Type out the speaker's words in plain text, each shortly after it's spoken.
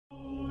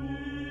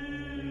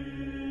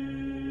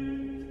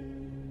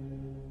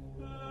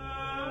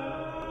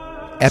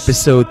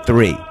Episode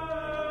 3,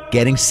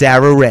 Getting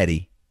Sara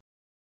Ready.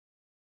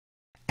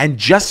 And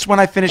just when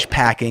I finish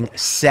packing,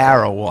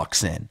 Sara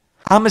walks in.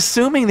 "I'm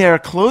assuming there are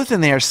clothes in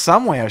there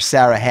somewhere,"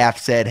 Sara half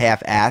said,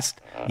 half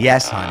asked.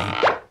 "Yes, honey."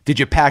 "Did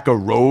you pack a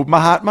robe,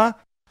 Mahatma?"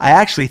 I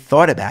actually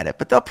thought about it,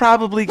 but they'll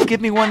probably give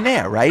me one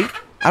there, right?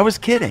 I was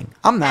kidding.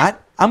 I'm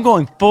not. I'm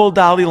going full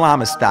Dalai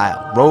Lama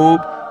style.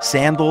 Robe,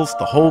 sandals,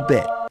 the whole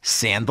bit.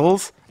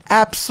 Sandals?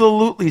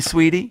 Absolutely,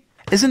 sweetie.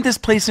 Isn't this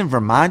place in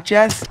Vermont,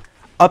 Jess?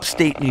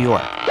 Upstate New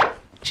York.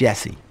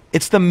 Jessie,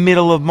 it's the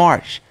middle of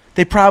March.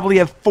 They probably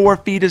have 4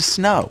 feet of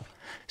snow.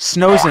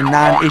 Snow's a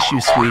non-issue,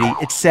 sweetie.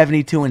 It's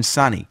 72 and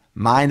sunny.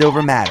 Mind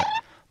over matter.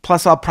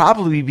 Plus, I'll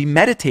probably be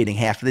meditating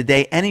half of the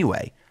day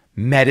anyway.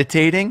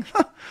 Meditating?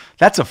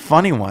 That's a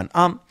funny one.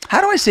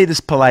 How do I say this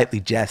politely,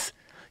 Jess?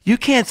 You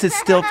can't sit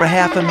still for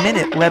half a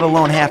minute, let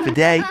alone half a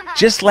day.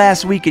 Just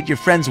last week at your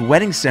friend's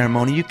wedding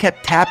ceremony, you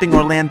kept tapping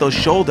Orlando's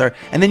shoulder,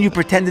 and then you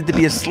pretended to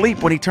be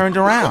asleep when he turned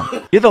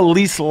around. You're the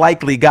least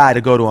likely guy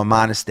to go to a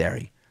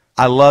monastery.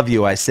 "I love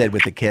you," I said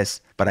with a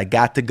kiss, "but I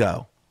got to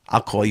go. I'll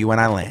call you when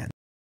I land."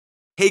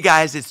 Hey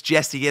guys, it's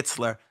Jesse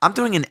Itzler. I'm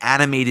doing an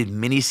animated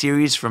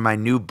mini-series for my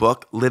new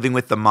book, Living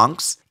with the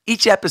Monks.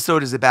 Each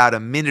episode is about a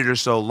minute or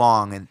so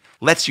long and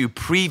lets you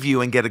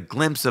preview and get a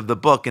glimpse of the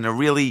book in a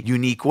really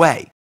unique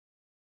way.